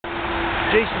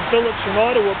Jason Phillips from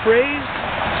Appraise,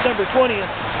 December 20th,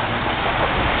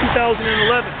 2011.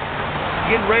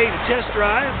 Getting ready to test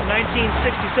drive the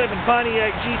 1967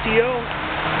 Pontiac GTO.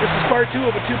 This is part 2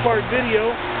 of a 2-part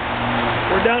video.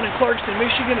 We're down in Clarkston,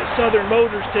 Michigan at Southern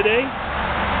Motors today.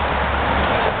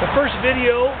 The first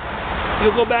video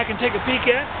you'll go back and take a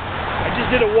peek at. I just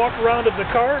did a walk around of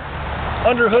the car,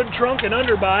 under hood, trunk, and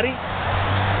underbody.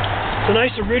 It's a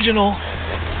nice original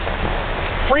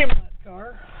Fremont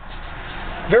car.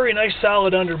 Very nice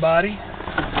solid underbody.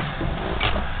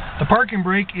 The parking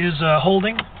brake is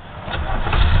holding. It's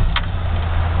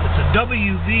a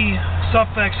WV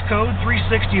suffix code,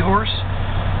 360 horse,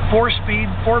 4-speed,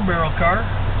 4-barrel car.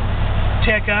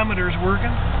 Tachometer is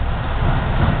working.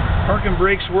 Parking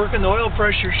brake's working. The oil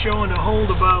pressure's showing to hold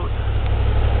about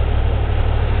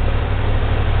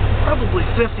probably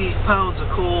 50 pounds of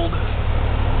cold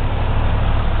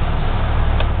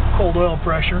oil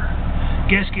pressure.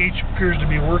 Gas gauge appears to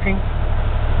be working.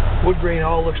 Wood grain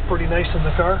all looks pretty nice in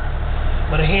the car. I'm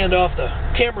going to hand off the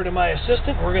camera to my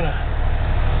assistant. We're gonna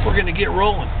get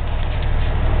rolling.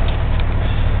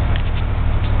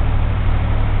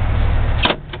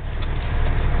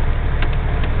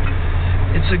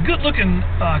 It's a good-looking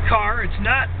car. It's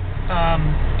not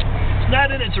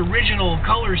in its original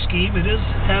color scheme. It does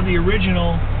have the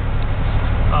original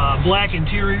black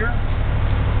interior.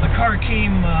 The car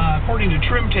came, according to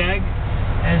trim tag,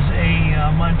 as a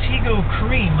Montego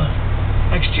cream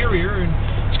exterior, and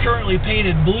it's currently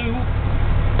painted blue.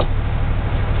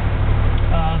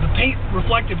 The paint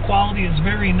reflective quality is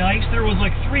very nice. There was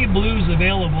like 3 blues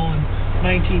available in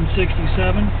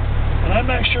 1967, and I'm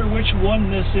not sure which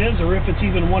one this is, or if it's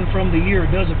even one from the year.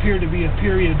 It does appear to be a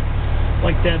period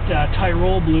like that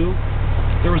Tyrol blue.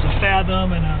 There was a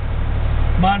Fathom and a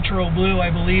Montreux blue, I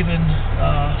believe, in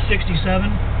 67.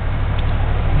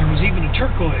 There was even a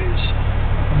turquoise,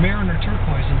 a Mariner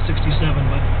turquoise in 67,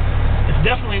 but it's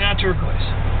definitely not turquoise.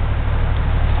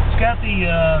 It's got the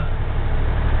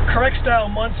correct style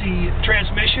Muncie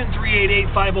transmission,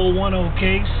 3885010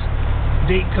 case.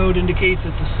 Date code indicates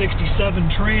it's a 67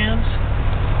 trans.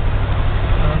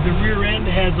 The rear end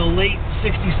has a late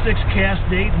 66 cast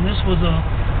date, and this was a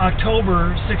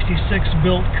October 66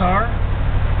 built car.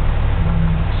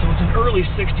 So it's an early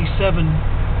 67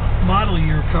 model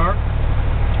year car.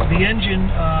 The engine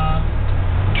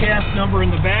cast number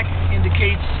in the back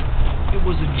indicates it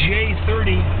was a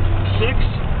J36.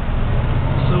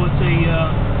 So it's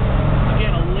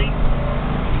again a late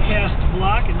cast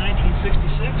block in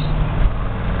 1966.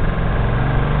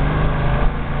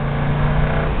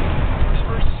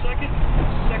 First to second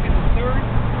to third.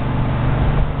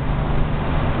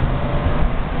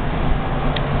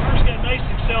 Car's got nice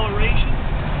acceleration.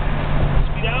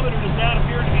 Speedometer does not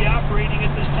appear to be operating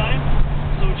at this time,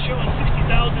 so it's showing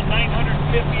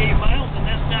 60,958 miles, and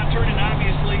that's not turning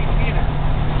obviously either.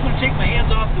 I'm going to take my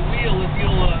hands off the wheel if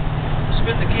you'll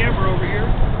spin the camera over here.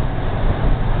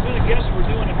 I'm going to guess we're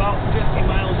doing about 50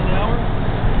 miles an hour,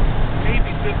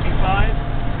 maybe 55.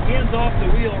 Hands off the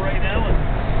wheel right now, and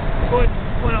go ahead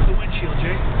and point out the windshield,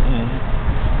 Jay.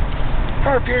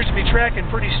 Car appears to be tracking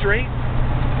pretty straight.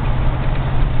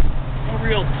 No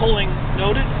real pulling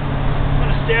noted. I'm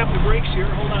going to stab the brakes here.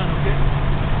 Hold on, okay?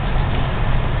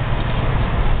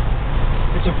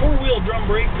 It's a 4-wheel drum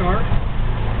brake car.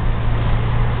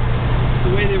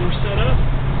 The way they were set up.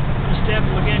 I'm going to stab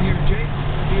them again here, Jay.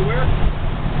 Be aware.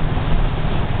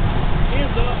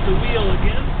 Hands off the wheel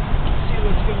again. Let's see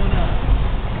what's going on.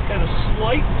 Got a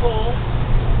slight pull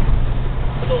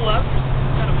to the left.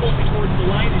 Kind of pulls me towards the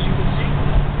line, as you can see.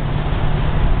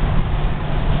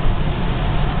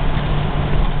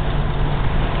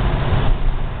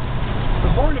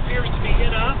 The horn appears to be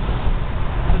in off.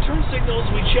 The turn signals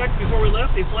we checked before we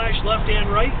left, they flash left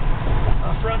and right,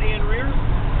 front and rear.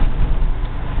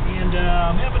 And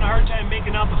I'm having a hard time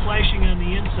making out the flashing on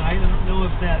the inside. I don't know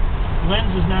if that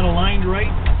lens is not aligned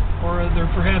right, or they're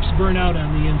perhaps burnt out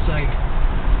on the inside.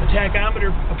 The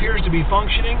tachometer appears to be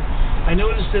functioning. I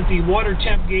noticed that the water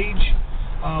temp gauge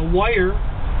wire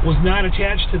was not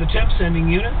attached to the temp sending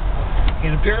unit,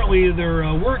 and apparently they're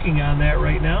working on that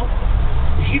right now.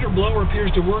 The heater blower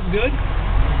appears to work good.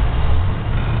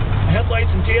 The headlights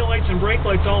and taillights and brake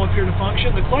lights all appear to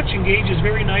function. The clutch engages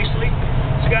very nicely.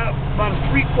 It's got about a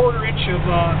 3/4 inch of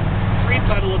free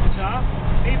pedal at the top,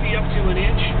 maybe up to an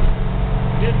inch.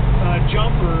 Didn't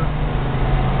jump or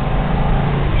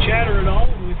shatter at all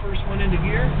when we first went into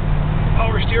gear.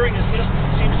 Power steering assist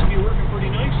seems to be working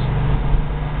pretty nice.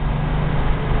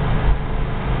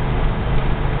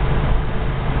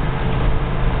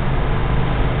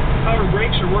 Power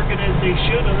brakes are working as they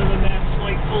should, other than that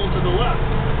slight pull to the left.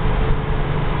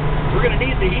 We're going to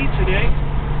need the heat heat today,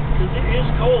 because it is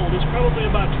cold. It's probably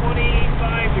about 25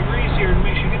 degrees here in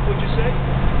Michigan, would you say?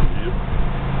 Yep.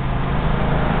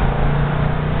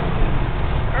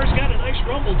 Car's got a nice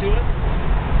rumble to it.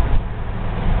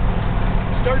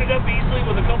 Started up easily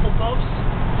with a couple pumps.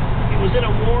 It was in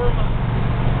a warm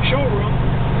showroom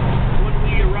when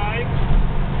we arrived,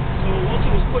 so once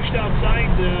it was pushed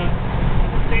outside,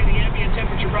 I'd say the ambient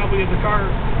temperature probably of the car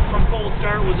from cold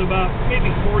start was about maybe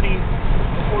 40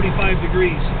 to 45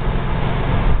 degrees.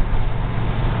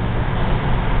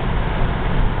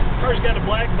 Car's got a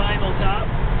black vinyl top,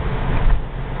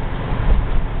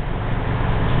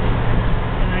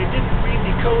 and I didn't read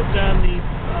the codes on the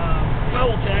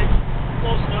foul tag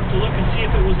close enough to look and see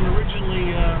if it was originally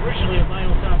a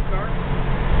vinyl top car.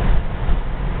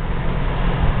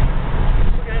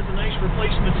 Looks like it has a nice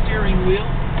replacement steering wheel.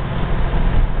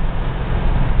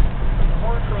 The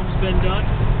horn chrome's been done.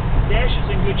 Dash is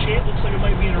in good shape. Looks like it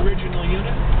might be an original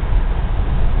unit.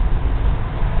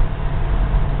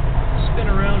 Spin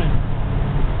around and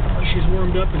once she's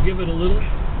warmed up and give it a little.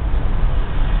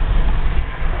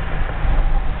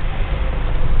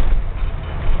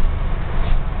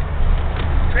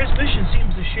 Transmission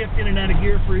seems to shift in and out of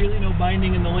gear freely, no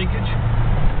binding in the linkage.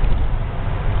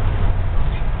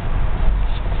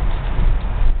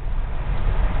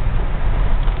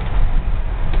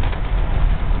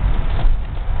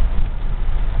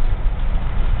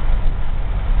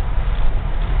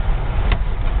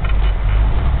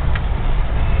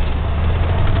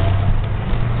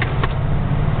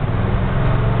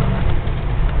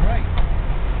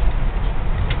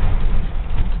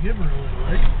 Give her a little,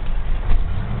 eh?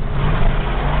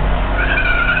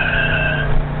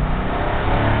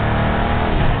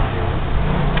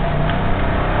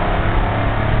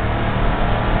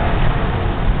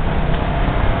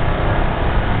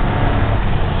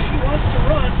 She wants to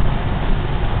run.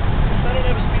 If I don't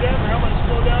have a speedometer, I'm going to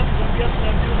slow down because I'm guessing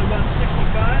I'm doing about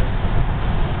 65.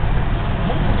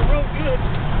 Hoping the road good.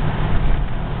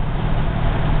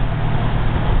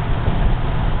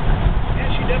 Yeah,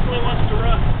 she definitely wants to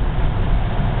run.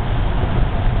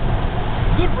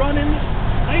 Good running,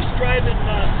 nice driving 67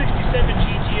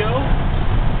 GTO.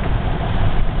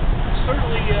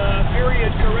 Certainly period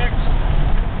correct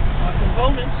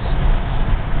components.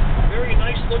 Very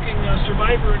nice looking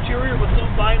Survivor interior with no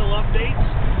vinyl updates.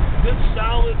 Good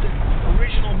solid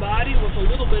original body with a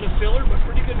little bit of filler, but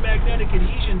pretty good magnetic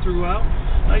adhesion throughout.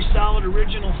 Nice solid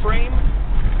original frame.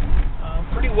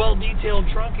 Pretty well detailed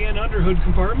trunk and underhood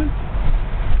compartment.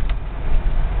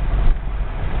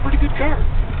 Pretty good car.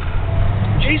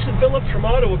 Jason Phillips from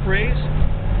Appraise,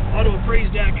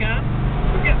 autoappraise.com.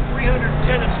 We've got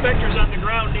 310 inspectors on the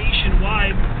ground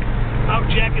nationwide, out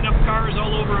jacking up cars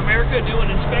all over America,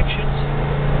 doing inspections.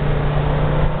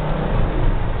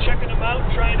 Checking them out,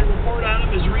 trying to report on them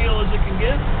as real as it can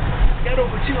get. Got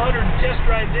over 200 test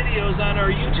drive videos on our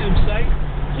YouTube site.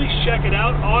 Please check it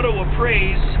out,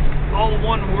 Appraise, all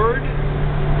one word.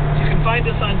 You can find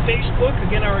us on Facebook.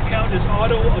 Again, our account is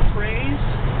Appraise.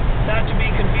 Not to be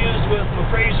confused with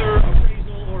appraiser,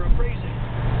 appraisal, or appraising.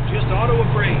 Just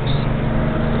Appraise.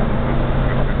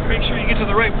 Make sure you get to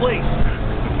the right place.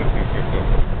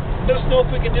 Let us know if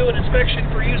we can do an inspection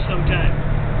for you sometime.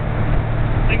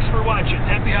 Thanks for watching.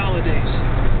 Happy holidays.